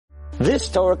This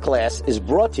Torah class is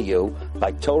brought to you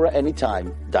by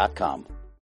TorahAnytime.com.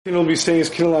 The we'll be saying is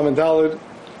Kinah Lamed Daled.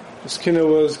 This Kinah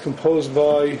was composed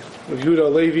by Rav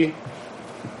Yehuda Levi.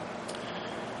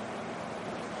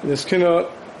 In this Kinah,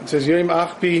 it says, Yom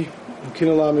Achbi,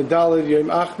 Kinah Lamed Daled, Yom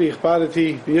Achbi,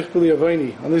 Ichbadati, V'yichbeli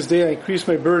Avayni. On this day I increased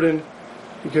my burden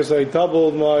because I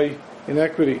doubled my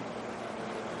iniquity.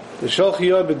 V'shalchi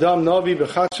yod b'dam Navi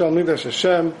b'chat shal Mikdash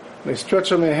Hashem, and I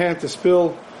stretched out my hand to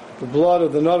spill the blood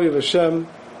of the Navi of Hashem,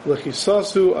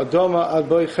 l'chisasu adama ad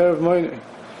boi cherev moinei,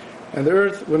 and the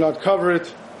earth would not cover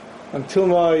it until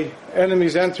my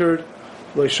enemies entered,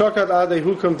 l'shakat adei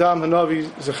hukam dam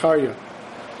hanavi Zechariah,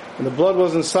 and the blood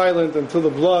wasn't silent until the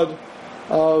blood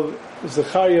of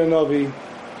Zechariah Navi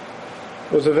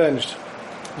was avenged.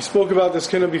 We spoke about this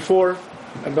kinah before,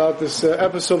 about this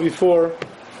episode before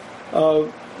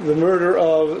of the murder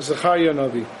of Zechariah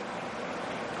Navi.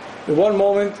 In one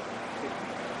moment,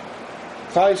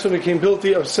 Klal Yisrael became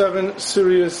guilty of 7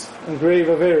 serious and grave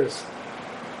affairs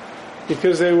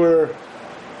because they were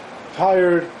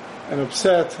tired and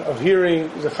upset of hearing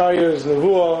Zechariah's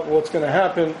nevuah, what's going to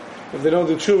happen if they don't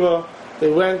do tshuva. They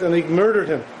went and they murdered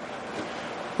him.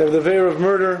 They have the veil of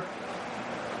murder,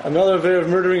 another veil of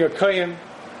murdering a kohen,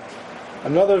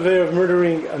 another veil of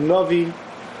murdering a navi,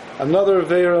 another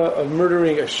veil of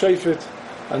murdering a shofet,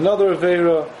 another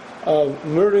veil of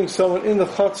murdering someone in the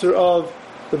chutzner of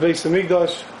the Beis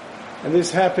Hamikdash, and this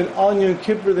happened on Yom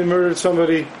Kippur. They murdered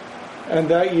somebody, and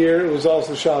that year it was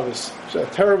also Shabbos. So a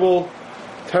terrible,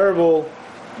 terrible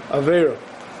avera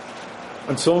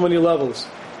on so many levels.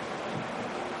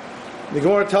 The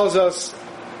Gemara tells us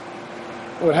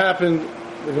what happened.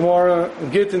 The Gemara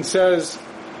in Gittin says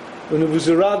when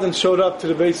Nebuzaradan showed up to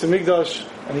the Beis Hamikdash,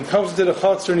 and he comes to the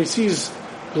chutzner and he sees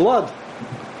blood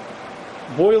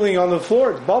boiling on the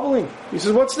floor, it's bubbling. He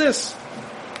says, "What's this?"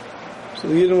 So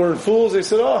the Yidden weren't fools. They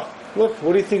said, "Oh, look,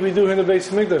 what do you think we do in the Beis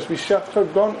Hamikdash? We shech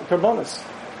karbanis.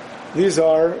 This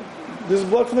is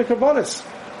blood from the karbanis."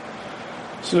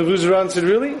 So Nebuzaradan said,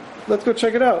 "Really? Let's go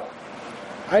check it out."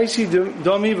 I see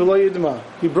dami v'lo yidma.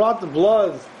 He brought the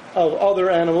blood of other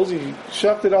animals. He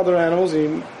shechted other animals.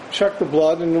 He checked the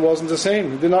blood, and it wasn't the same.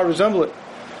 He did not resemble it.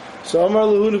 So Amar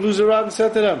Lahu Nebuzaradan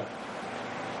said to them,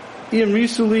 "Im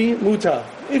risuli muta.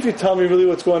 If you tell me really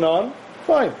what's going on,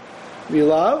 fine. We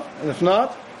love, and if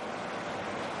not,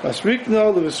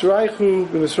 Masrikno levisraichu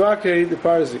b'misrake de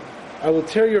parzi. I will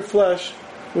tear your flesh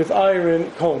with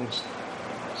iron combs."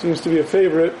 Seems to be a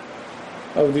favorite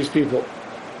of these people.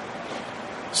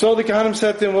 So the Kohanim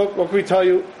said to him, "What can we tell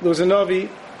you? There was a Navi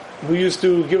who used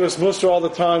to give us muster all the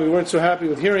time. We weren't so happy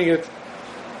with hearing it,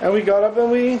 and we got up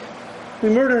and we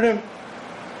murdered him."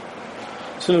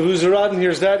 So Nebuzaradan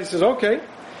hears that. He says, "Okay,"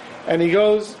 and he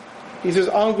goes. He says,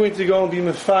 "I'm going to go and be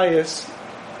Matthias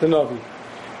the Navi."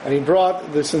 And he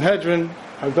brought the Sanhedrin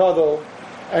Hagadol,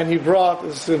 and he brought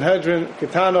the Sanhedrin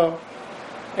Ketana,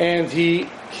 and he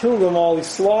killed them all. He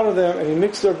slaughtered them, and he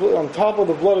mixed their blood on top of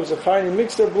the blood of Zechariah. He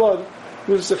mixed their blood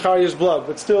with Zechariah's blood,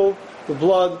 but still the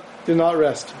blood did not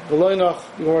rest. The Loinach,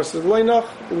 the Gemara says, Loinach,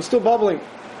 it was still bubbling.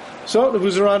 So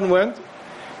Nebuzaradan went.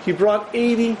 He brought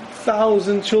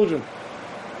 80,000 children,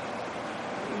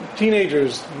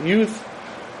 teenagers, youth,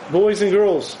 boys and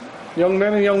girls, young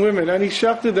men and young women, and he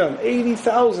shechted them,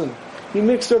 80,000. He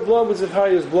mixed their blood with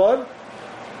Zechariah's blood,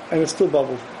 and it still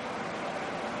bubbled.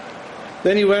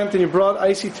 Then he went and he brought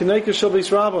Isi Taneka Shel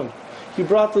Beis Rabban. He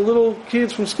brought the little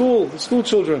kids from school, the school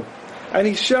children, and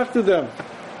he shechted them,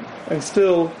 and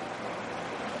still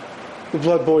the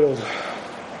blood boiled.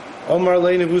 Omar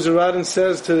Lei Nebuzaradan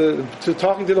says to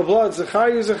talking to the blood,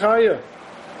 "Zechariah, Zechariah,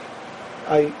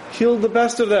 I killed the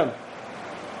best of them.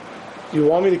 You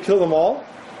want me to kill them all?"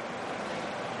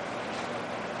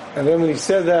 And then when he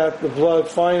said that, the blood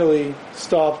finally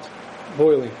stopped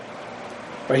boiling.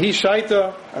 By he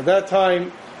shaita, at that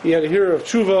time, he had a hearer of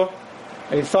tshuva,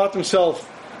 and he thought to himself,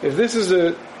 if this is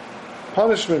a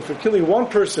punishment for killing one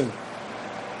person,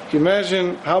 can you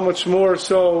imagine how much more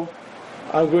so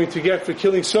I'm going to get for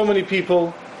killing so many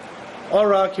people?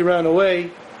 Arak, he ran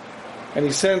away, and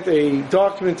he sent a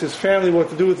document to his family what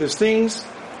to do with his things,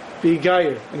 be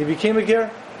Gayer, and he became a Ger.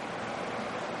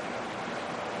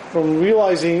 From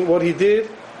realizing what he did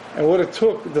and what it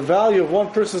took, the value of one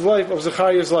person's life, of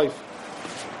Zechariah's life.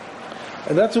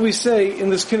 And that's what we say in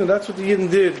this kinah. That's what the Yidden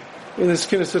did in this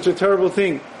kinah. Such a terrible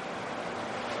thing.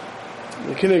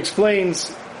 The kinah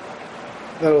explains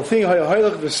that the thing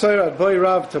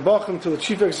till the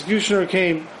chief executioner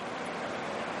came,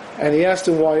 and he asked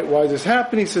him why this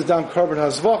happened. He says, "Dam karban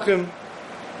hazvachim,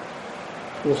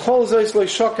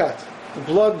 the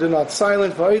blood did not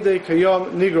silence,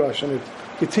 kayam nigrash, and it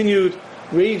continued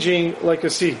raging like a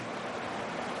sea."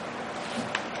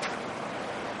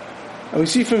 And we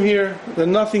see from here that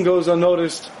nothing goes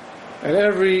unnoticed, and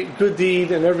every good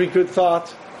deed and every good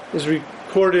thought is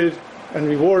recorded and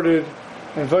rewarded,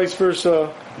 and vice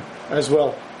versa as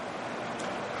well.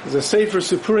 There's a Sefer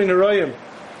Sipurei Nerayim.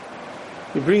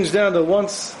 He brings down that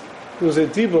once there was a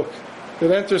dibuk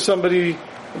that entered somebody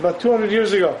about 200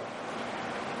 years ago,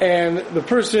 and the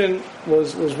person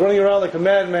was running around like a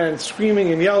madman,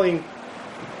 screaming and yelling,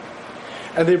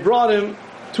 and they brought him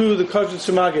to the Kajut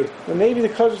Samagid. And maybe the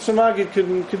Kajut Samagid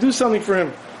could do something for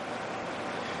him.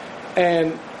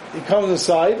 And he comes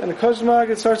inside, and the Kajut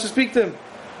Samagid starts to speak to him.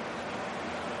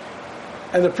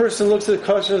 And the person looks at the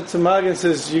Kajut Samagid and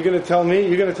says, "You're going to tell me?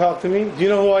 You're going to talk to me? Do you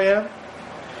know who I am?"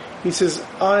 He says,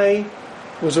 "I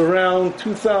was around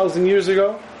 2,000 years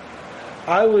ago.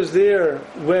 I was there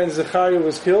when Zechariah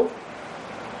was killed.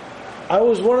 I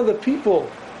was one of the people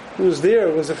who was there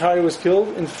when Zechariah was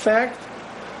killed. In fact,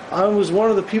 I was one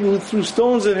of the people who threw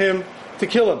stones at him to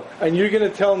kill him. And you're going to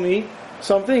tell me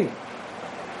something?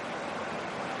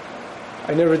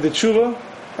 I never did tshuva,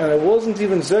 and I wasn't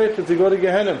even zeichet to go to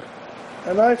Gehenna.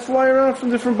 And I fly around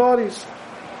from different bodies."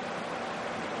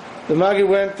 The Magi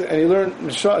went and he learned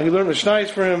Mishnayos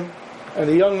for him, and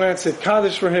the young man said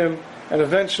Kaddish for him, and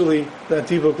eventually that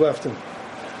dibuk left him.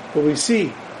 But we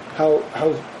see how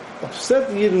upset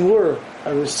the Yidden were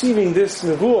at receiving this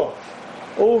nevuah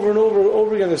over and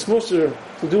over again, this mussar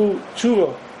to do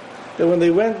tshuva, that when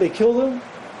they went, they killed him.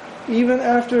 Even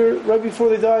after, right before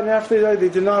they died and after they died, they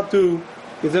did not do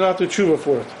tshuva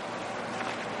for it.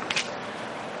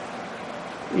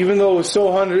 Even though it was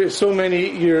so many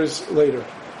years later.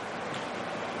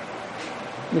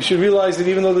 We should realize that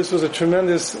even though this was a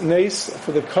tremendous nace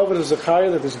for the covet of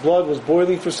Zechariah, that his blood was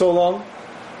boiling for so long,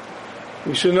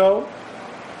 we should know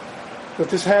that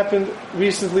this happened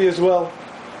recently as well.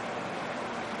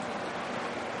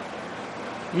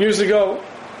 Years ago,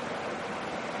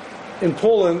 in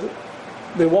Poland,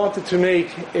 they wanted to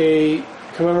make a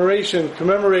commemoration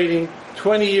commemorating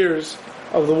 20 years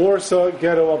of the Warsaw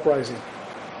Ghetto Uprising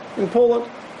in Poland.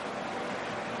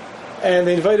 And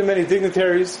they invited many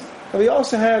dignitaries, and they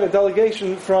also had a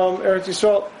delegation from Eretz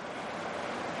Yisrael.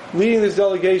 Leading this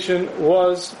delegation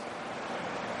was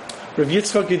Rav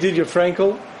Yitzchak Yedidia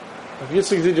Frankel. Rav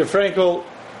Yitzchak Yedidia Frankel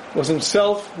was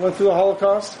himself, went through the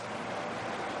Holocaust.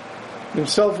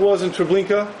 Himself was in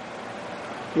Treblinka.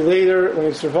 He later, when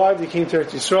he survived, he came to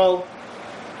Eretz Yisrael.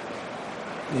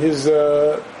 His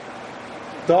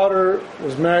daughter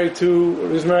was married to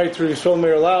Yisrael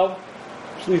Meir Lau,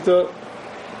 Shlita,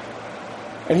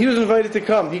 and he was invited to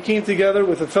come. He came together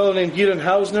with a fellow named Gideon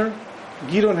Hausner.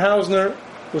 Gideon Hausner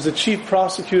was the chief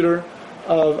prosecutor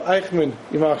of Eichmann,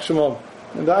 Yimach Shemam,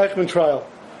 in the Eichmann trial.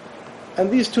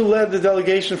 And these two led the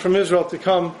delegation from Israel to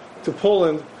come to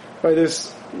Poland by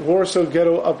this Warsaw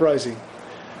Ghetto Uprising.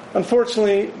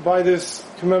 Unfortunately, by this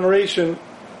commemoration,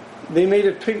 they made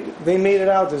it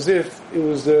out as if it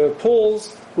was the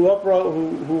Poles who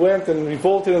went and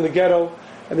revolted in the ghetto,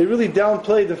 and they really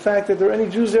downplayed the fact that there were any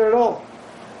Jews there at all.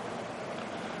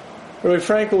 Rabbi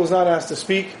Frankel was not asked to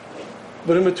speak,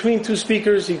 but in between two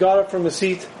speakers, he got up from his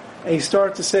seat and he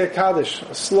started to say a Kaddish,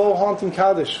 a slow, haunting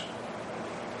Kaddish,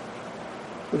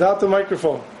 without the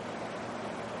microphone.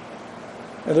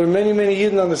 And there were many, many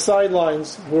Yidden on the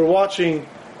sidelines who were watching,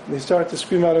 and they started to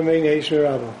scream out, Amen, Yehish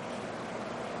Rabba.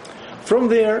 From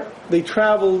there, they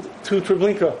traveled to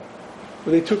Treblinka,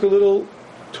 where they took a little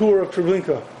tour of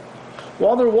Treblinka.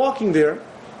 While they're walking there,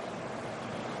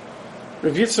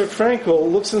 Rav Yitzchak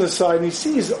Frankel looks on the side and he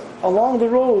sees along the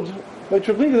road by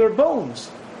Treblinka there are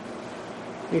bones.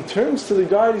 He turns to the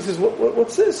guide and he says,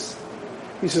 what's this?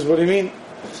 He says, what do you mean?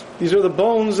 These are the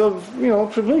bones of,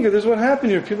 Treblinka. This is what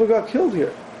happened here. People got killed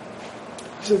here.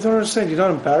 He said, I don't understand. You're not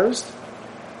embarrassed?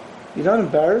 You're not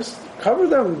embarrassed? Cover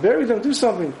them, bury them, do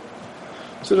something.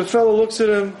 So the fellow looks at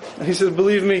him and he says,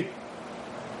 believe me,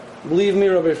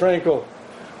 Rabbi Frankel,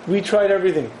 we tried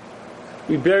everything.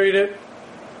 We buried it,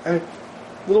 and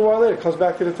a little while later it comes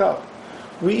back to the top.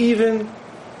 We even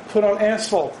put on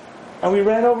asphalt, and we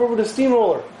ran over with a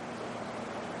steamroller.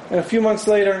 And a few months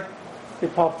later,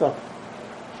 it popped up.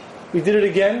 We did it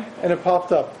again, and it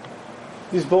popped up.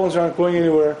 These bones aren't going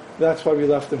anywhere. That's why we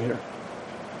left them here.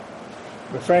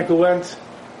 But Frankel went,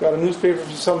 got a newspaper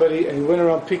from somebody, and he went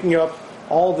around picking up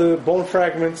all the bone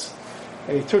fragments,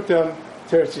 and he took them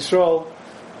to Eretz Yisrael.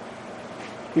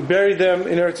 He buried them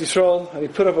in Eretz Yisrael, and he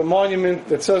put up a monument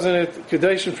that says in it,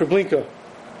 Kedesh Treblinka.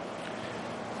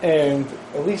 And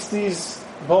at least these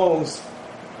bones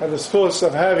have the source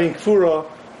of having Kfura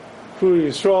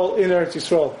Yisrael in Eretz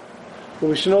Yisrael. But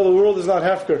we should know the world is not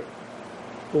Hefker.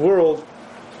 The world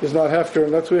is not Hefker,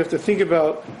 and that's what we have to think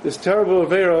about, this terrible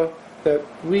Avera that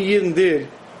we Yidden did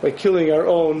by killing our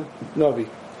own Navi.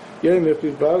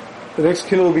 The next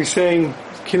Kinnah will be saying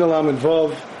Kinnah Lamed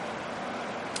Vav.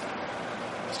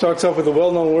 Starts off with the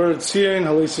well-known word Tzion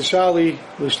Halisishali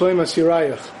L'Shleim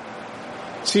Asirayach.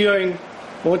 Tzion,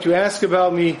 I want you to ask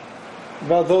about me,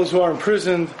 about those who are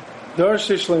imprisoned.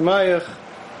 Darshish Shleimayach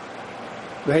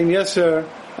V'hein Yeser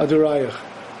Adurayach.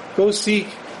 Go seek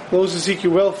those who seek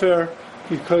your welfare,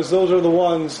 because those are the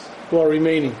ones who are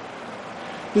remaining.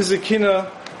 This is a Kinnah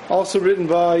also written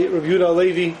by Rabbi Yehuda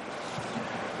Halevi,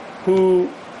 who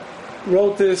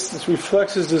wrote this. This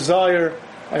reflects his desire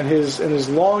and his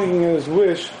longing and his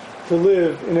wish to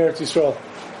live in Eretz Yisrael.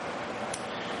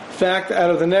 In fact, out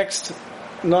of the next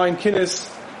 9 Kinnahs,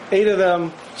 8 of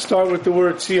them start with the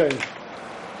word Tzion,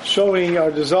 showing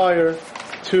our desire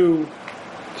to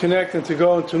connect and to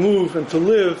go and to move and to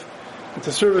live and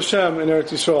to serve Hashem in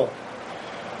Eretz Yisrael.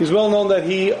 He's well known that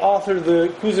he authored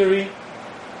the Kuzari,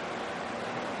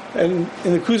 and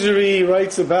in the Kuzari he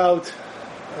writes about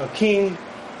a king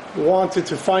who wanted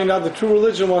to find out the true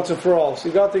religion once and for all. So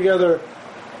he got together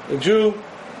a Jew,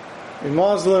 a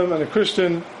Muslim, and a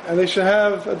Christian, and they should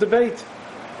have a debate.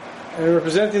 And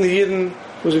representing the Yidden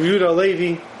was Rabbi Yehuda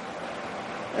Halevi.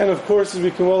 And of course, as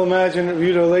we can well imagine, Rabbi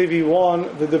Yehuda Halevi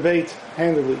won the debate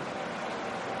handily.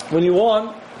 When he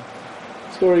won,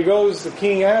 the story goes, the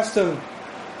king asked him,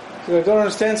 he said, I don't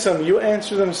understand something. You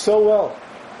answer them so well,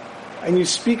 and you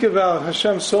speak about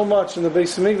Hashem so much in the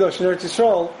Beis Hamikdash in Eretz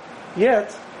Yisrael,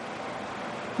 yet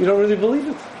you don't really believe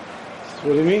it. Said,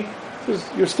 what do you mean? Because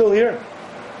you're still here.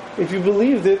 If you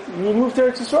believed it, you would move to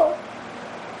Eretz Yisrael.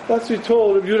 That's what he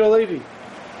told Rabbi Yehuda Halevi.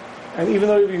 And even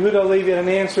though Rabbi Yehuda Halevi had an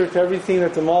answer to everything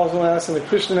that the Muslim asked and the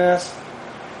Christian asked,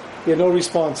 he had no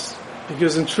response.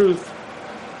 Because in truth,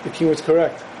 the king was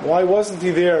correct. Why wasn't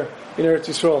he there in Eretz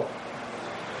Yisrael?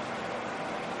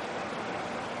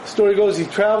 The story goes, he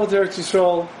traveled to Eretz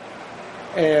Yisrael,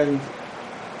 and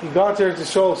he got to Eretz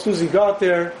Yisrael. As soon as he got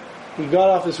there, he got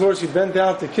off his horse, he bent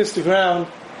down to kiss the ground,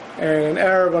 and an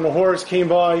Arab on a horse came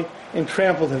by and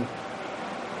trampled him.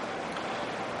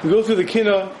 We go through the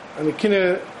Kinnah, and the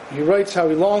Kinnah, he writes how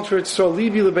he longed for it. So,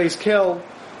 Libi lebeis kel,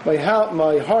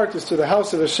 my heart is to the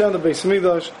house of Hashem, the Beis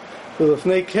Hamikdash,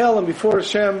 l'lefnei kel, and before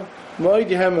Hashem, ma'od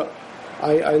yehem,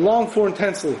 I long for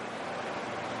intensely.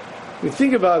 When you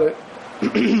think about it,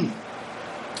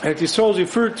 Eretz Yisrael is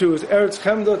referred to as Eretz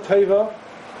Chemda, Teva,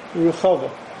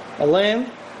 Ruchava, a land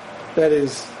that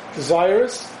is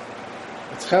desirous,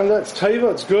 it's Chemda, it's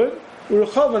Teva, it's good,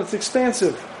 Ruchava, and it's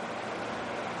expansive.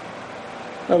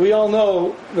 Now we all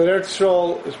know that Eretz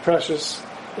Yisrael is precious,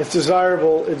 it's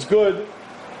desirable, it's good,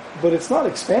 but it's not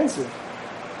expansive.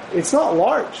 It's not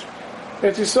large.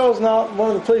 Eretz Yisrael is not one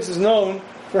of the places known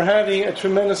for having a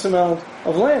tremendous amount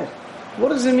of land. What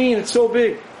does it mean it's so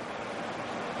big?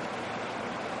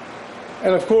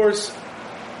 And of course,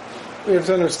 we have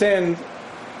to understand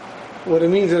what it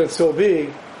means that it's so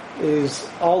big is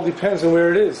all depends on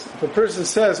where it is. If a person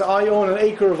says, I own an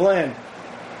acre of land,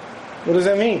 what does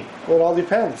that mean? Well, it all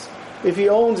depends. If he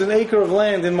owns an acre of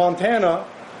land in Montana,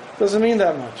 it doesn't mean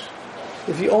that much.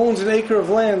 If he owns an acre of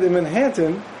land in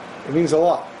Manhattan, it means a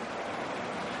lot.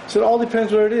 So it all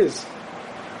depends where it is.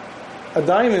 A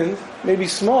diamond may be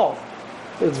small,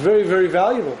 but it's very, very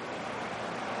valuable.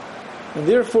 And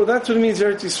therefore, that's what it means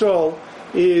Eretz Yisrael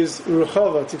is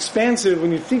Ruchava. It's expansive.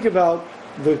 When you think about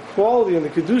the quality and the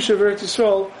Kedusha of Eretz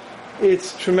Yisrael,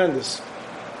 it's tremendous.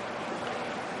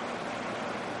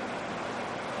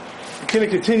 The Kinnah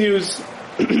continues,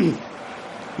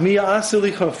 Miya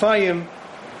asili chafayim,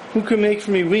 who can make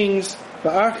for me wings,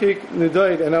 ba'archik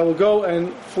nedaid, and I will go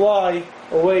and fly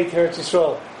away to Eretz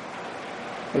Yisrael.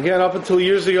 Again, up until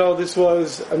years ago, this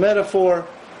was a metaphor.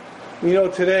 We know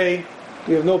today,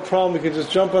 we have no problem. We can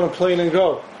just jump on a plane and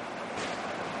go.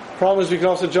 The problem is we can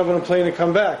also jump on a plane and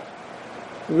come back.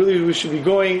 Really, we should be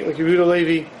going, like Yehuda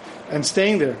Halevi, and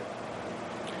staying there.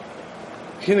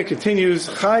 Kinnah continues,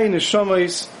 Chai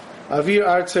neshamais avir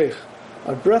artzech.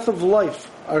 Our breath of life,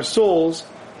 our souls,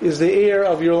 is the air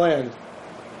of your land.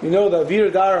 You know that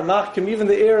avir dar machkim, even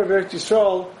the air of Eretz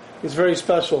Yisrael, is very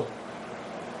special.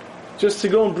 Just to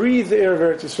go and breathe the air of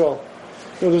Eretz Yisrael.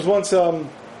 You know, there's once a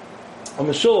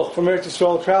Meshulach from Eretz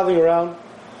Yisrael traveling around,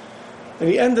 and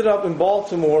he ended up in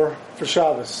Baltimore for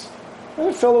Shabbos. And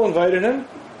a fellow invited him,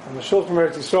 a Meshulach from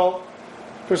Eretz Yisrael.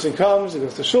 Person comes, he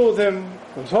goes to shul with him,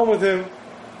 comes home with him.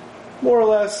 More or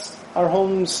less, our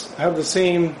homes have the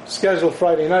same schedule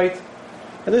Friday night.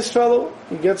 And this fellow,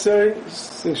 he gets there, he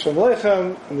sings Shalom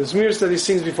Aleichem, and the Zmirs that he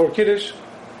sings before Kiddush,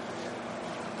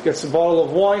 gets a bottle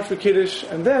of wine for Kiddush,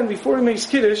 and then, before he makes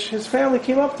Kiddush, his family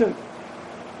came up to him.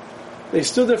 They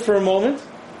stood there for a moment,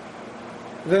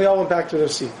 and then they all went back to their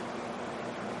seat.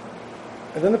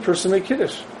 and then the person made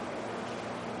Kiddush.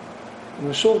 And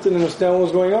the shul didn't understand what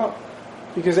was going on.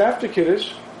 Because after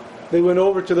Kiddush, they went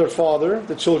over to their father,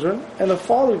 the children, and the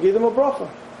father gave them a bracha.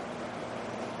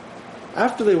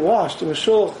 After they washed, and the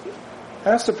shul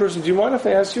asked the person, do you mind if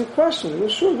I ask you a question? He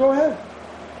goes, sure, go ahead.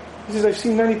 He says, I've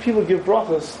seen many people give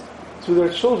brachas to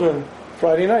their children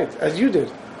Friday night, as you did.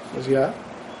 He goes, yeah.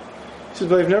 He says,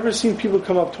 but I've never seen people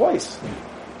come up twice.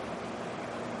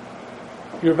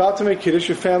 You're about to make Kiddush,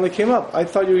 your family came up. I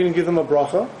thought you were going to give them a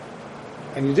bracha,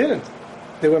 and you didn't.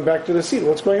 They went back to the seat.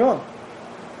 What's going on?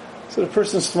 So the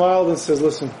person smiled and says,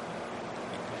 listen,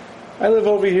 I live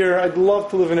over here. I'd love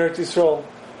to live in Eretz Yisrael,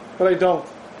 but I don't.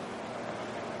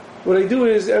 What I do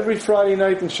is every Friday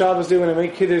night and Shabbos day when I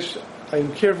make Kiddush,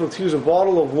 I'm careful to use a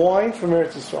bottle of wine from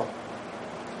Eretz Yisrael.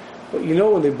 But you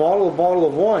know, when they bottle a bottle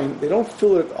of wine, they don't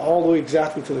fill it all the way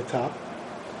exactly to the top.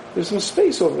 There's some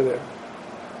space over there.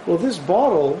 Well, this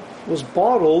bottle was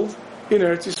bottled in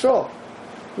Eretz Yisrael,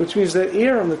 which means that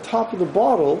air on the top of the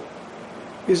bottle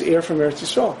is air from Eretz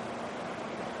Yisrael.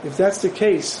 If that's the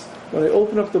case, when I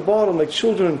open up the bottle, my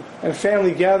children and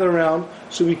family gather around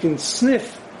so we can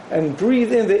sniff and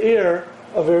breathe in the air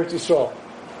of Eretz Yisrael.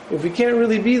 If we can't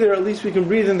really be there, at least we can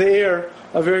breathe in the air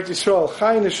of Eretz Yisrael.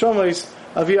 Chai neshamas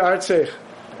avi artzech.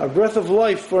 A breath of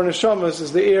life for neshamas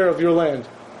is the air of your land.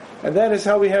 And that is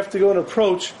how we have to go and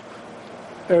approach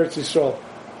Eretz Yisrael.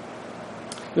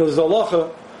 You know, there's a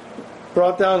halacha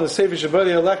brought down in the Sefer Shabbat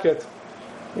Leket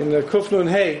in the Kuf Nun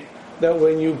Hey that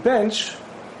when you bench,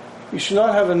 you should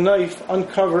not have a knife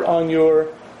uncovered on your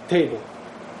table.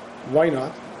 Why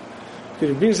not?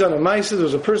 Because it brings down a Maisa. There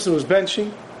was a person who was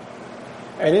benching,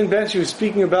 and in bench he was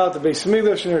speaking about the Beis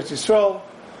Hamikdash in Eretz Yisrael.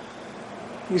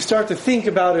 You start to think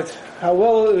about it, how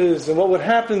well it is, and what would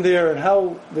happen there, and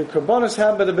how the Karbanos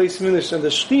happened by the Beis Hamikdash, and the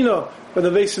Shechina by the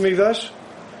Beis Hamikdash.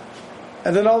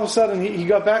 And then all of a sudden he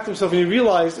got back to himself and he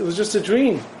realized it was just a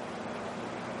dream.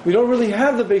 We don't really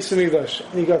have the Beis Hamikdash.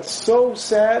 And he got so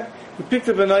sad, he picked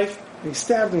up a knife and he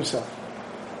stabbed himself.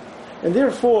 And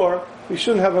therefore, we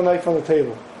shouldn't have a knife on the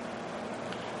table.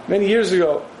 Many years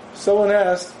ago, someone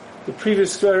asked the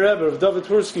previous Skver Rebbe of David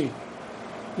Tursky,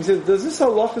 he said, does this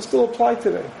halacha still apply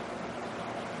today?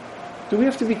 Do we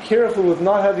have to be careful with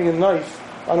not having a knife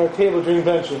on our table during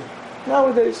benching?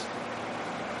 Nowadays.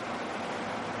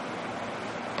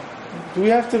 Do we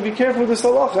have to be careful with this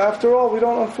halacha? After all,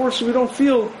 unfortunately, we don't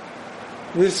feel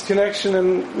this connection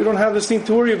and we don't have this thing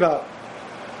to worry about.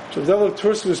 So David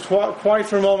Tursky was quiet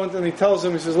for a moment and he tells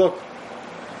him, he says, look,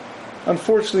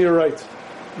 unfortunately you're right.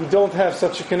 We don't have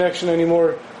such a connection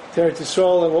anymore to Eretz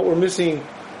Yisrael and what we're missing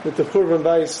with the Churban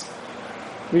Bayis,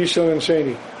 Rishon and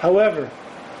Sheni. However,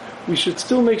 we should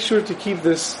still make sure to keep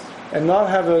this and not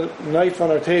have a knife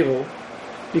on our table,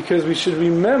 because we should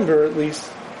remember at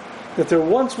least that there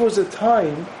once was a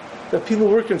time that people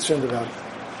were concerned about it.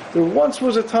 There once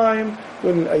was a time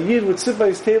when a Yid would sit by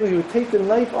his table, he would take the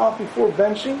knife off before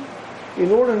benching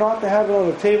in order not to have it on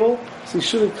the table, so he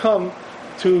shouldn't come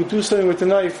to do something with the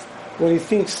knife when he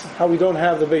thinks how we don't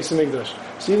have the Beis Hamikdash.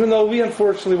 So even though we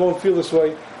unfortunately won't feel this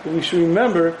way, we should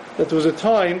remember that there was a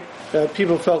time that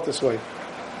people felt this way.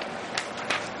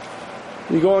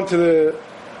 We go on to the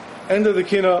end of the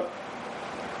Kinnah,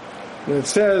 and it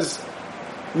says,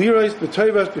 Lirais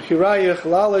b'toivas b'chirayich,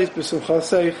 lalais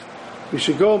b'simchaseich. We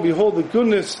should go and behold the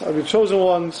goodness of your chosen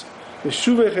ones,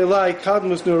 b'shuvech elai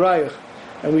kadmus nurayich,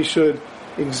 and we should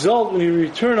exult when you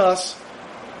return us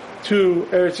to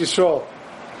Eretz Yisrael.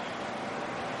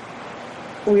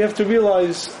 We have to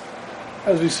realize,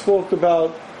 as we spoke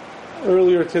about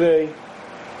earlier today,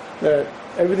 that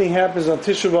everything happens on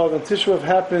Tisha B'Av, and Tisha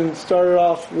B'Av started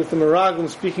off with the Meraglim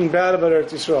speaking bad about Eretz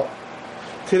Yisrael.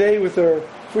 Today, with our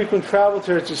frequent travel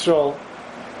to Eretz Yisrael,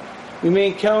 we may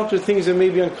encounter things that may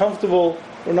be uncomfortable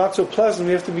or not so pleasant.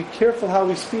 We have to be careful how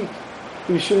we speak.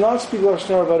 We should not speak Lashon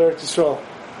Hara about Eretz Yisrael.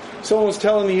 Someone was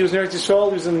telling me he was in Eretz Yisrael,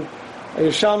 he was in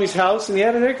Yerushalmi's house, and he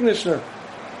had an air conditioner.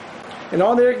 And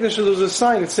on the air conditioner there was a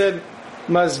sign, it said,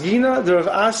 Mazgina de Rav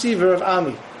Asi v'Rav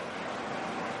Ami.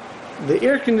 The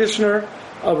air conditioner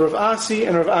of Rav Asi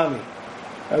and Rav Ami.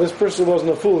 Now this person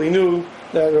wasn't a fool. He knew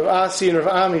that Rav Asi and Rav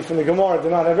Ami from the Gemara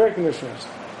did not have air conditioners.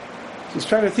 So he's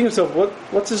trying to think to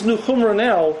himself, what's this new chumrah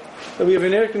now that we have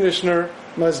an air conditioner,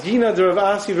 Mazgina de Rav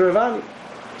Asi v'Rav Ami?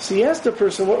 So he asked the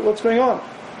person, what's going on?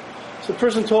 So the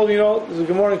person told him, there's a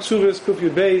Gemara in Ksubis, Kuf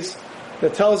Yud Beis,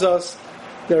 that tells us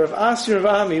that Rav Asi and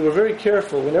Rav Ami were very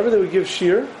careful. Whenever they would give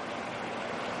shir,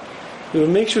 they would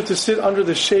make sure to sit under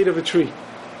the shade of a tree.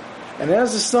 And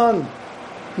as the sun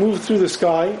moved through the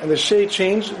sky and the shade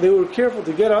changed, they were careful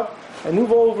to get up and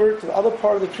move over to the other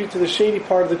part of the tree, to the shady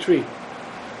part of the tree.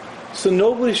 So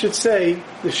nobody should say,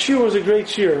 the shir was a great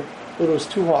shir, but it was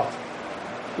too hot.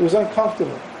 It was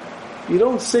uncomfortable. You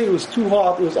don't say it was too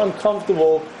hot, it was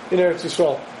uncomfortable in Eretz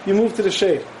Yisrael. You move to the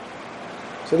shade.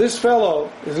 So this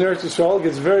fellow is in Eretz Yisrael, it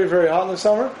gets very, very hot in the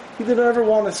summer. He didn't ever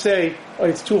want to say, oh,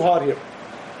 it's too hot here.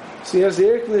 So he has the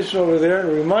air conditioner over there, and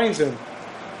it reminds him,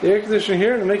 the air conditioner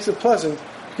here, and it makes it pleasant,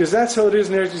 because that's how it is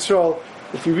in Eretz Yisrael.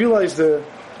 If we realize the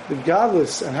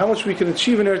godless and how much we can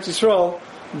achieve in Eretz Yisrael,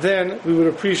 then we would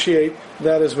appreciate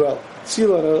that as well.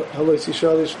 The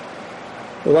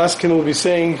last kin will be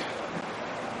saying,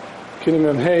 Kinim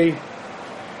Mem Hey,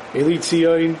 Eli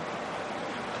Tzion.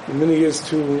 The meaning is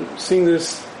to sing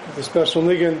this with a special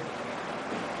niggin,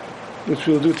 which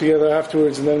we'll do together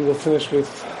afterwards, and then we'll finish with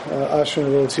Asher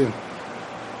and Tzion.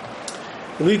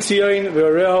 Eli Tzion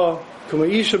ve'areha kama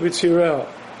isha b'tzireha.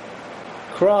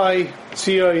 Cry,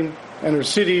 Tzion, and her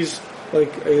cities,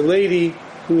 like a lady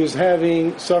who is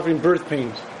suffering birth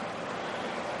pains.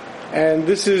 And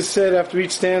this is said after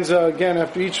each stanza, again,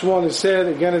 after each one is said,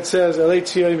 again it says, Elei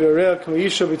Tzion ve'areha kama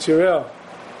isha b'tzireha.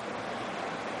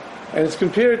 And it's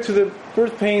compared to the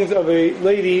birth pains of a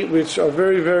lady, which are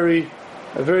very, very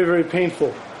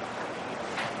painful.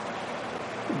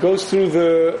 It goes through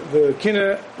the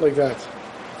kinna like that.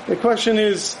 The question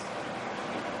is,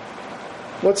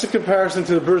 what's the comparison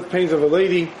to the birth pains of a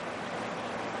lady?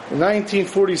 In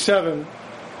 1947,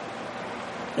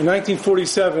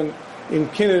 in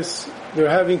Kinnis, they're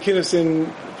having Kinnis in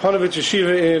Panovich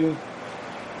Yeshiva in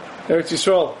Eretz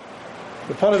Yisrael.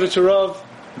 The Panovich Rav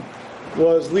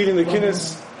was leading the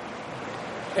Kinnis,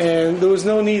 and there was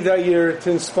no need that year to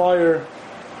inspire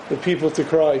the people to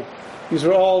cry. These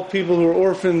were all people who were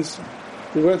orphans,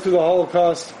 who went through the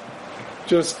Holocaust,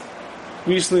 just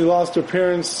recently lost their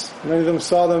parents. Many of them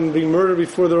saw them being murdered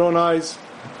before their own eyes.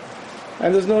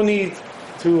 And there's no need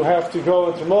to have to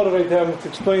go and to motivate them, to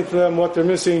explain to them what they're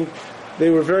missing.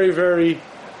 They were very, very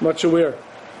much aware.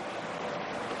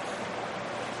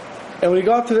 And when he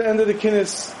got to the end of the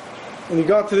Kinnis, when he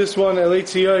got to this one, Elei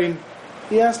Tzion,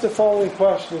 he asked the following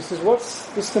question. He says, what's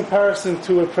this comparison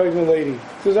to a pregnant lady?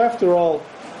 He says, after all,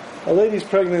 a lady's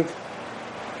pregnant,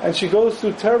 and she goes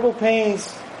through terrible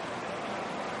pains,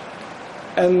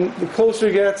 and the closer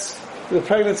it gets to the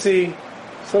pregnancy,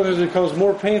 sometimes it becomes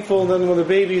more painful than when the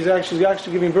baby is actually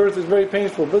giving birth. It's very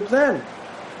painful. But then,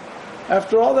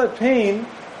 after all that pain,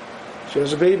 she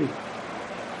has a baby.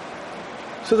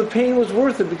 So the pain was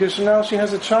worth it because now she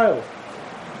has a child.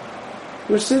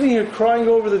 We're sitting here crying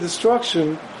over the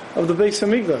destruction of the Beis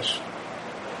Hamikdash.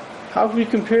 How can we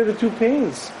compare the two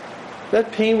pains?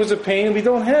 That pain was a pain, and we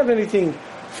don't have anything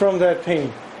from that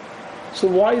pain. So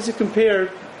why is it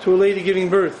compared to a lady giving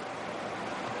birth?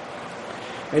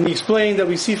 And he explained that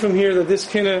we see from here that this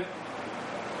kinna,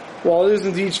 while it is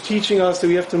indeed teaching us that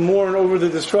we have to mourn over the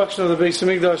destruction of the Beis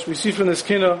Hamikdash, we see from this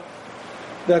kinna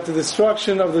that the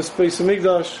destruction of this Beis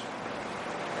Hamikdash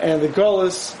and the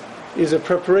Golus is a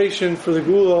preparation for the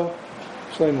Gula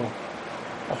Shleimo,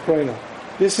 Achreina.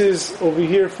 This is over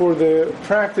here for the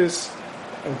practice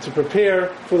and to prepare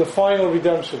for the final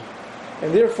redemption.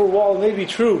 And therefore, while it may be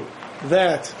true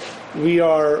that we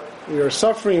are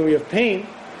suffering, we have pain,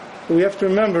 but we have to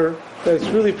remember that it's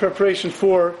really preparation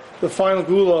for the final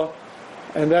Gula,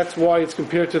 and that's why it's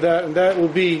compared to that, and that will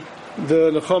be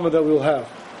the Nechama that we will have.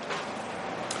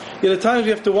 Yet at times we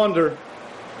have to wonder,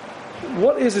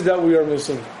 what is it that we are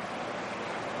missing?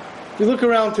 If we look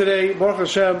around today, Baruch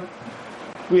Hashem,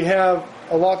 we have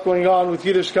a lot going on with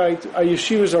Yiddishkeit. Our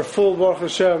yeshivas are full, Baruch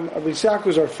Hashem. Our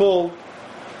bisakus are full.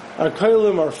 Our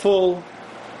kolim are full.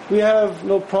 We have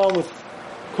no problem with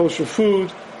kosher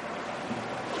food.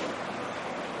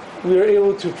 We are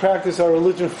able to practice our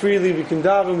religion freely. We can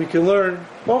daven, we can learn.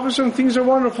 Baruch Hashem, things are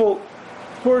wonderful.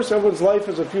 Of course, everyone's life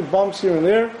has a few bumps here and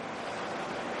there.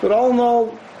 But all in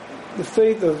all, the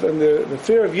faith and the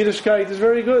fear of Yiddishkeit is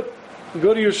very good. You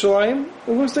go to Yerushalayim,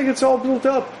 it looks like it's all built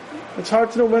up. It's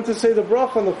hard to know when to say the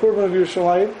bracha on the Korban of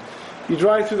Yerushalayim. You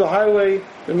drive through the highway,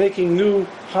 they're making new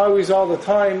highways all the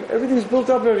time. Everything's built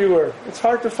up everywhere. It's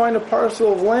hard to find a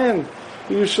parcel of land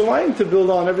in Yerushalayim to build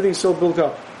on. Everything's so built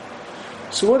up.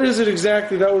 So what is it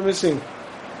exactly that we're missing?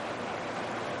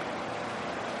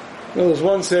 There was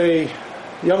once a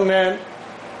young man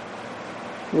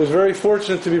who was very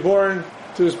fortunate to be born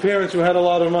to his parents who had a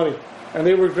lot of money. And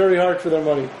they worked very hard for their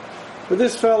money. But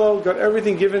this fellow got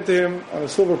everything given to him on a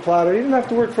silver platter. He didn't have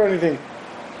to work for anything.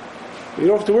 You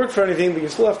don't have to work for anything, but you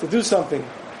still have to do something.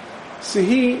 So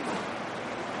he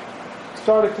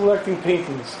started collecting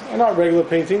paintings. And not regular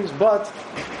paintings, but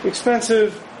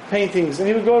expensive paintings. And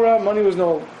he would go around, money was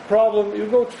no problem. He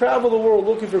would go travel the world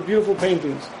looking for beautiful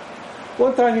paintings.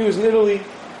 One time he was in Italy,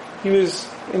 he was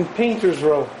in Painter's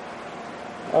Row.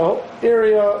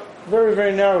 area, very,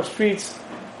 very narrow streets,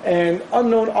 and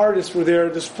unknown artists were there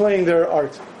displaying their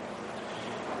art.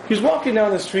 He's walking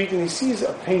down the street and he sees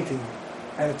a painting,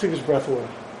 and it took his breath away.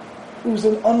 It was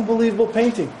an unbelievable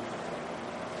painting.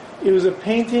 It was a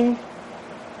painting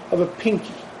of a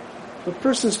pinky, a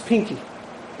person's pinky.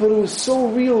 But it was so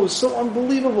real, it was so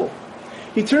unbelievable.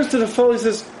 He turns to the fellow, he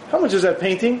says, "How much is that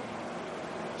painting?"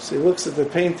 So he looks at the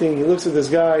painting, he looks at this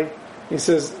guy, he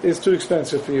says, "It's too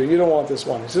expensive for you, you don't want this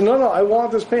one." He says, No, I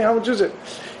want this painting, how much is it?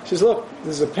 He says, "Look,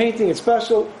 this is a painting, it's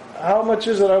special, how much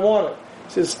is it, I want it."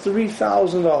 He says,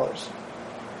 $3,000.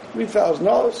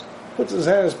 $3,000, puts his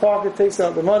hand in his pocket, takes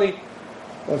out the money.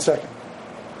 "1 second,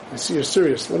 I see you're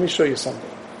serious, let me show you something."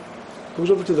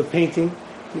 Goes over to the painting,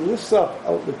 he lifts up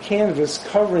out the canvas,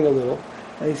 covering a little,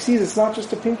 and he sees it's not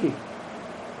just a pinky.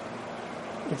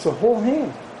 It's a whole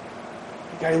hand.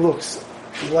 The guy looks,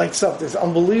 he lights up. It's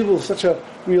unbelievable, such a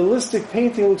realistic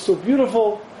painting, it looks so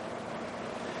beautiful.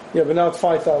 Yeah, but now it's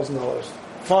 $5,000.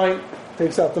 Fine,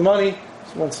 takes out the money.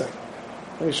 So 1 second,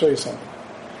 let me show you something.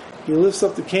 He lifts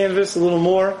up the canvas a little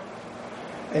more,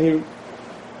 and he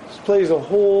displays a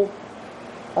whole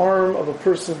arm of a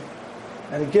person.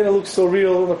 And again, it looks so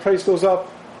real, and the price goes up.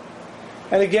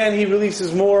 And again, he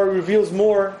releases more, reveals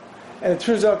more, and it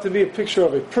turns out to be a picture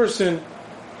of a person.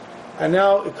 And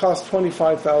now it costs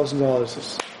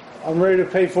 $25,000. I'm ready to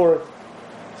pay for it.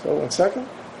 So 1 second.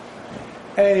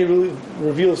 And he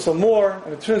reveals some more,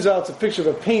 and it turns out it's a picture of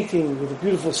a painting with a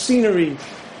beautiful scenery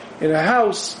in a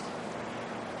house.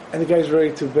 And the guy's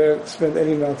ready to spend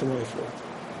any amount of money for it.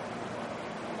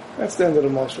 That's the end of the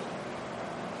mashal.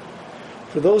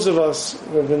 For those of us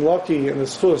who have been lucky in the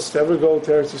schus to ever go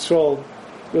to Eretz Yisrael,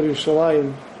 go to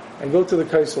Yerushalayim, and go to the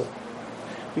Kaisel,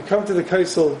 we come to the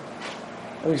Kaisel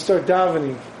and we start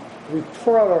davening. We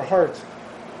pour out our heart,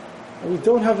 and we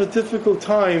don't have a difficult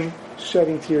time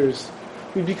shedding tears.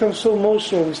 We become so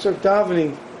emotional. We start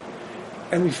davening,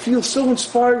 and we feel so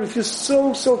inspired. We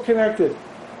feel so connected.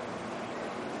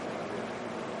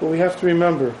 But we have to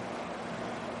remember,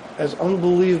 as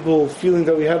unbelievable feeling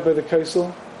that we have by the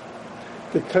Kaisel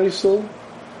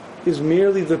is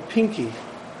merely the pinky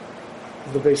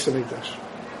of the Beis Hamikdash.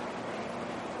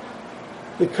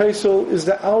 The Kaisel is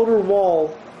the outer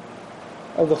wall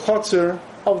of the Chotzer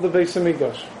of the Beis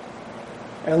Hamikdash.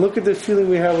 And look at the feeling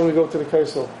we have when we go to the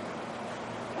Kaisel.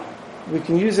 We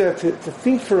can use that to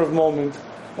think for a moment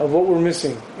of what we're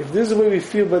missing. If this is the way we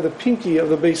feel by the pinky of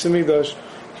the Beis Hamikdash,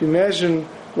 can you imagine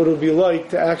what it would be like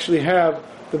to actually have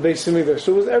the Beis Hamikdash?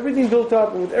 So with everything built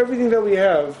up, and with everything that we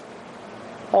have,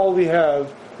 all we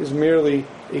have is merely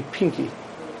a pinky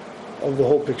of the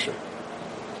whole picture.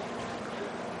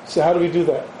 So how do we do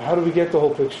that? How do we get the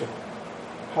whole picture?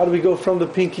 How do we go from the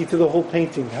pinky to the whole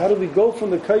painting? How do we go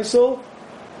from the Kaisel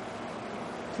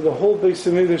to the whole Beis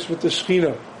Hamikdash with the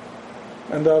Shekhinah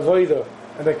and the Avodah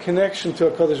and the connection to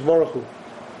HaKadosh Baruch Hu?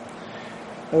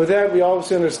 And with that, we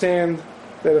obviously understand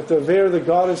that if the Aveir, the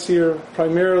goddess here,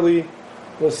 primarily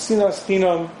was Sinas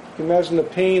Chinam, you can imagine the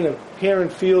pain a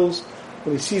parent feels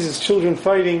when he sees his children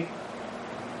fighting.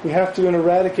 We have to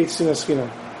eradicate Sinas Chinam.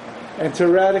 And to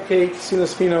eradicate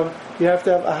Sinas Chinam, you have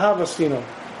to have Ahavas Chinam.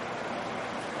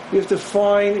 You have to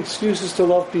find excuses to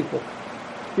love people.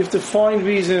 You have to find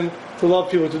reason to love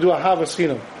people, to do Ahavas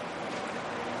Chinam.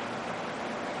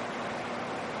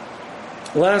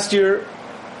 Last year,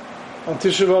 on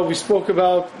Tisha B'Av, we spoke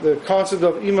about the concept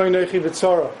of Imay Nechi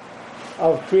B'Tzara,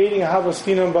 of creating Ahavas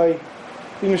Chinam by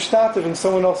being mishtatev in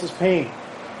someone else's pain.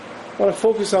 I want to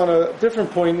focus on a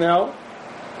different point now,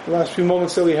 the last few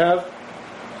moments that we have,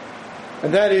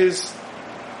 and that is,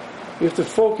 we have to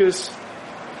focus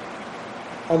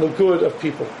on the good of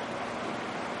people.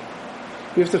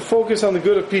 We have to focus on the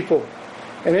good of people.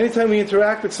 And anytime we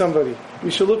interact with somebody,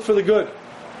 we should look for the good.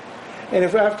 And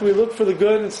if after we look for the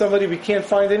good in somebody we can't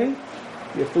find any,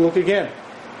 you have to look again.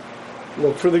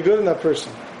 Look for the good in that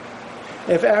person.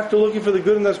 And if after looking for the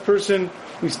good in that person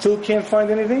we still can't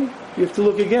find anything, you have to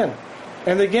look again,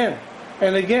 and again,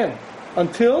 and again,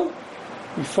 until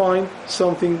we find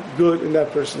something good in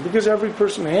that person. Because every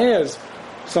person has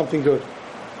something good.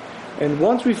 And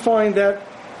once we find that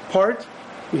part,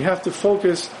 we have to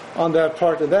focus on that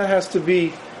part. And that has to be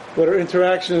what our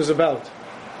interaction is about.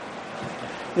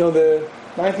 You know, the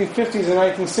 1950s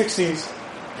and 1960s,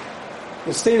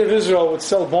 the state of Israel would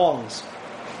sell bongs.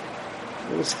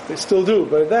 They still do.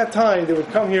 But at that time, they would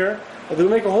come here and they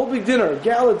would make a whole big dinner, a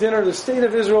gala dinner, the State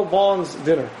of Israel bonds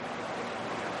dinner.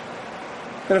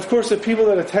 And of course, the people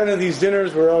that attended these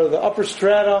dinners were out of the upper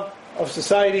strata of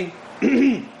society,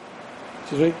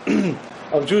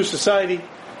 of Jewish society,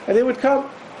 and they would come.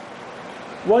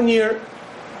 One year,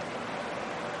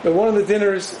 at one of the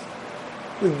dinners,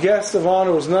 the guest of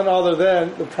honor was none other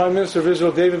than the Prime Minister of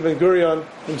Israel, David Ben-Gurion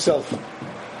himself.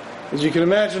 As you can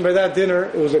imagine, by that dinner,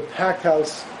 it was a packed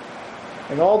house.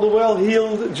 And all the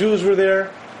well-heeled Jews were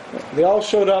there. They all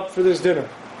showed up for this dinner.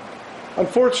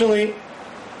 Unfortunately,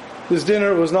 this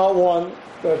dinner was not one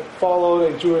that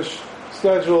followed a Jewish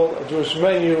schedule, a Jewish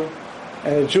menu,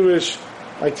 and a Jewish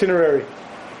itinerary.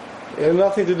 It had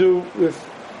nothing to do with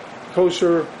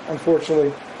kosher,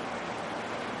 unfortunately.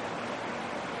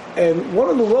 And one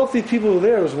of the wealthy people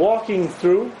there was walking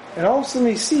through, and all of a sudden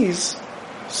he sees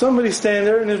somebody stand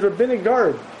there in his rabbinic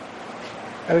garb.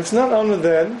 And it's not other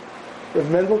than Rav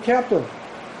Mendel Kaplan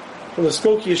from the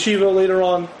Skokie Yeshiva, later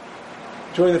on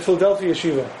joined the Philadelphia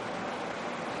Yeshiva.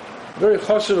 Very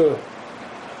chashuv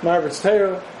Margaret's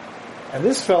Torah. And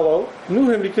this fellow knew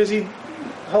him because he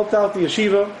helped out the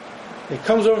yeshiva. He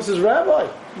comes over and says, "Rabbi,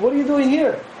 what are you doing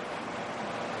here?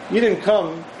 You didn't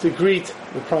come to greet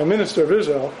the Prime Minister of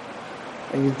Israel,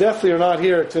 and you definitely are not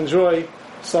here to enjoy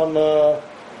some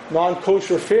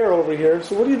non-kosher fare over here,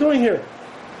 so what are you doing here?"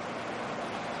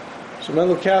 So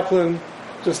Mendel Kaplan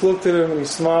just looked at him and he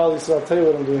smiled. He said, "I'll tell you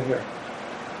what I'm doing here.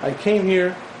 I came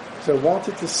here because I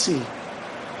wanted to see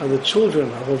how the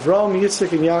children of Avraham,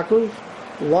 Yitzchak, and Yaakov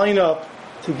line up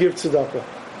to give tzedakah,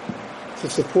 to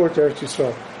support Eretz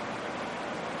Yisrael.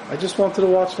 I just wanted to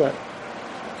watch that."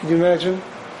 Can you imagine?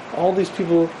 All these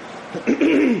people,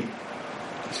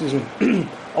 excuse me,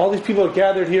 all these people are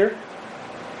gathered here,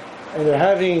 and they're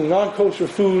having non-kosher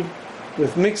food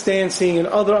with mixed dancing and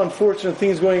other unfortunate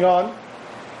things going on,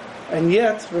 and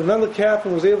yet Rav Mendel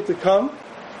Kaplan was able to come,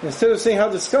 and instead of saying how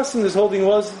disgusting this whole thing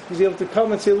was, he was able to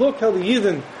come and say, "Look how the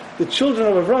Yidden, the children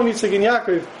of Avraham, Yitzchak, and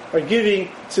Yaakov, are giving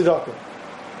tzedakah."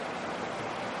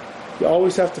 You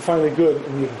always have to find the good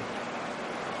in Yidden.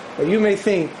 Now you may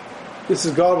think this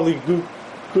is godly,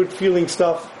 good feeling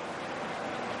stuff.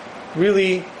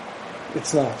 Really,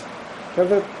 it's not.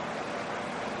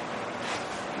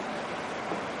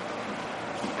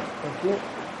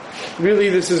 Really,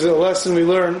 this is a lesson we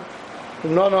learn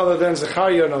from none other than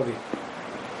Zechariah Navi.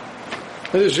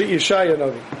 This is Yeshaya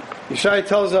Navi. Yeshaya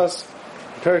tells us,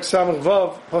 Perek Samach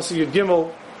Vav, Pasuk Yud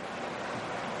Gimel,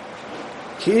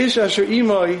 Ki ish asher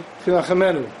imoi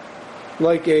tinachamenu,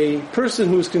 like a person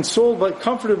who is consoled but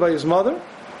comforted by his mother.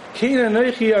 Keina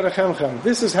neichi anachemchem.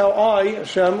 This is how I,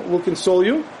 Hashem, will console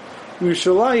you.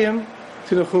 Yerushalayim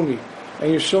tinachumi,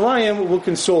 and Yerushalayim will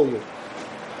console you. You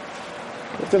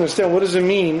have to understand, what does it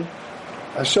mean?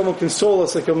 Hashem will console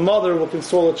us like a mother will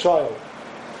console a child.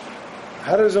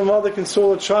 How does a mother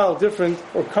console a child different,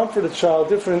 or comfort a child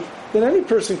different than any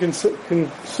person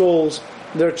consoles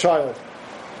their child?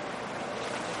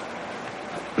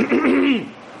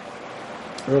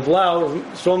 Rav Lau,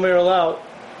 Shlomo Meir Lau,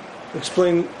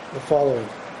 explained the following.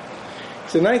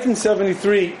 So in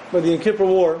 1973, by the Yom Kippur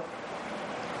War,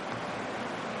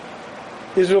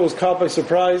 Israel was caught by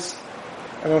surprise,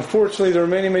 and unfortunately there were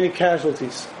many, many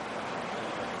casualties.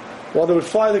 While they would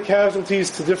fly the casualties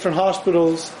to different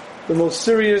hospitals, the most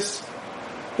serious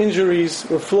injuries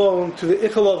were flown to the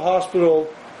Ichilov Hospital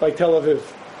by Tel Aviv.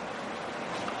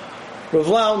 Rav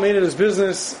Lau made it his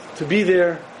business to be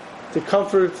there, to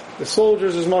comfort the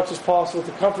soldiers as much as possible,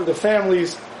 to comfort the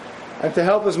families, and to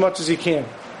help as much as he can.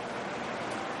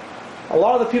 A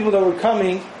lot of the people that were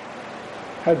coming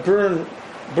had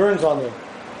burns on them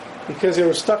because they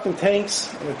were stuck in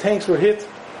tanks, and the tanks were hit.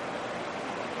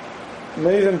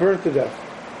 Many of them burned to death.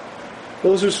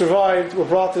 Those who survived were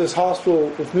brought to this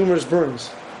hospital with numerous burns.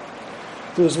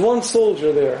 There was one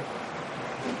soldier there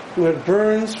who had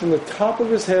burns from the top of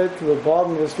his head to the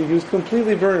bottom of his feet. He was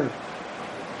completely burned.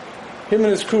 Him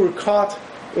and his crew were caught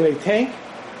in a tank,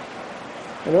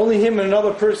 and only him and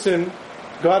another person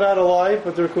got out alive,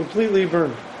 but they were completely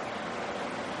burned.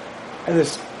 And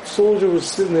this soldier was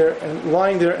sitting there and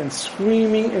lying there and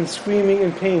screaming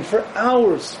in pain for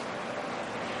hours.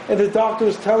 And the doctor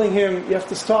was telling him, "You have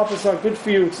to stop, it's not good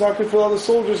for you, it's not good for other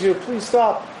soldiers here, please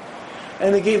stop."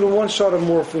 And they gave him one shot of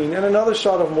morphine, and another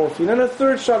shot of morphine, and a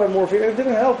third shot of morphine, and it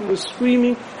didn't help. He was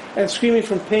screaming and screaming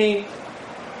from pain.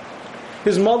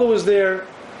 His mother was there,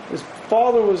 his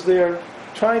father was there,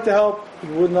 trying to help. He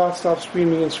would not stop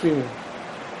screaming and screaming.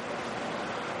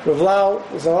 Rav Lau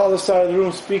was on the other side of the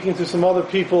room speaking to some other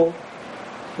people,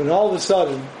 when all of a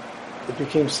sudden, it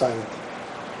became silent.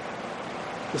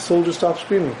 The soldier stopped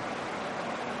screaming.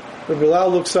 Rav Lau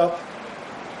looks up,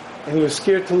 and he was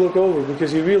scared to look over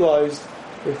because he realized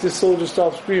if this soldier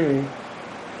stopped screaming,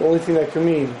 the only thing that could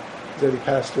mean is that he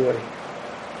passed away.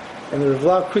 And the Rav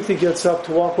Lau quickly gets up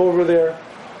to walk over there,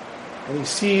 and he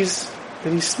sees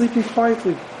that he's sleeping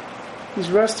quietly.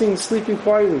 He's resting and sleeping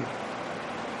quietly.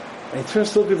 And he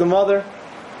turns to look at the mother,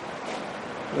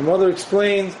 The mother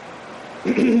explained,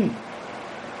 I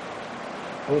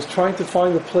was trying to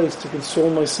find a place to console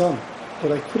my son,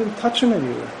 but I couldn't touch him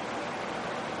anywhere.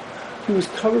 He was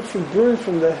covered from burn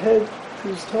from the head to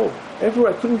his toe.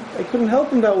 Everywhere. I couldn't help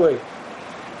him that way.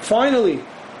 Finally,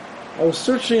 I was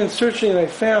searching and I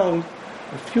found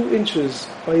a few inches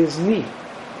by his knee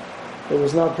that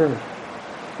was not burned.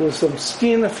 There was some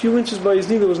skin a few inches by his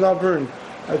knee that was not burned.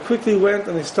 I quickly went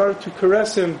and I started to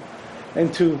caress him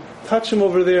and to touch him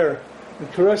over there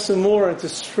and caress him more and to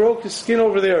stroke his skin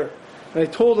over there. And I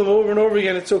told him over and over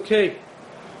again, it's okay.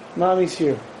 Mommy's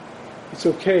here. It's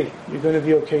okay. You're going to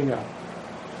be okay now.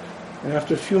 And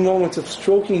after a few moments of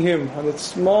stroking him on that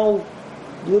small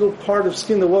little part of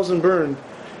skin that wasn't burned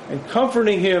and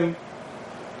comforting him,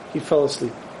 he fell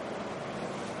asleep.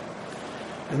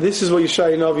 And this is what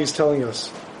Yeshaya Navi is telling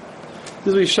us.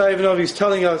 This is what Yeshaya Navi is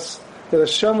telling us, that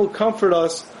Hashem will comfort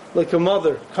us like a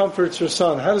mother comforts her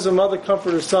son. How does a mother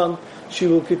comfort her son? She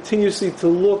will continuously to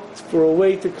look for a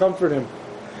way to comfort him.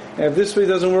 And if this way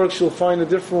doesn't work, she'll find a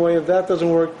different way. If that doesn't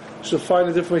work, she'll find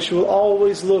a different way. She will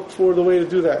always look for the way to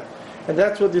do that. And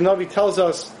that's what the Navi tells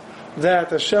us,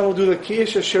 that Hashem will do the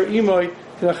Ki'ish Asher Imai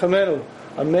Tinachamenu.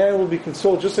 A man will be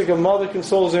consoled, just like a mother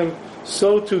consoles him,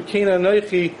 so too Kina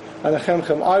Noichi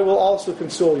Anachemchem. I will also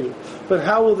console you. But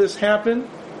how will this happen?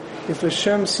 If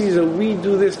Hashem sees that we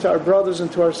do this to our brothers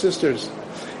and to our sisters.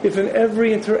 If in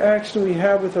every interaction we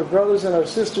have with our brothers and our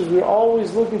sisters, we're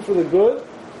always looking for the good,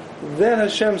 then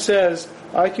Hashem says,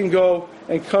 I can go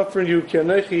and comfort you, Ki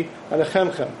Anochi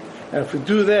Anachemchem. And if we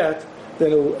do that,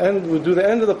 then we'll do the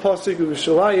end of the pasuk of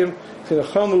Yerushalayim,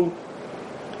 Tinachamu,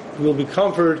 we'll be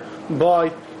comforted by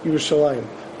Yerushalayim.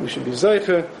 We should be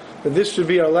zeicha that this should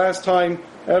be our last time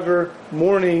ever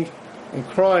mourning and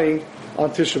crying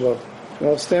on Tisha B'Av. And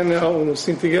I'll stand now and we'll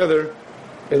sing together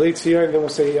Elei Tziyah, and then we'll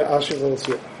say Asher Elei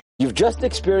Tziyah. You've just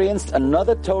experienced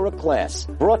another Torah class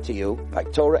brought to you by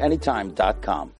TorahAnytime.com.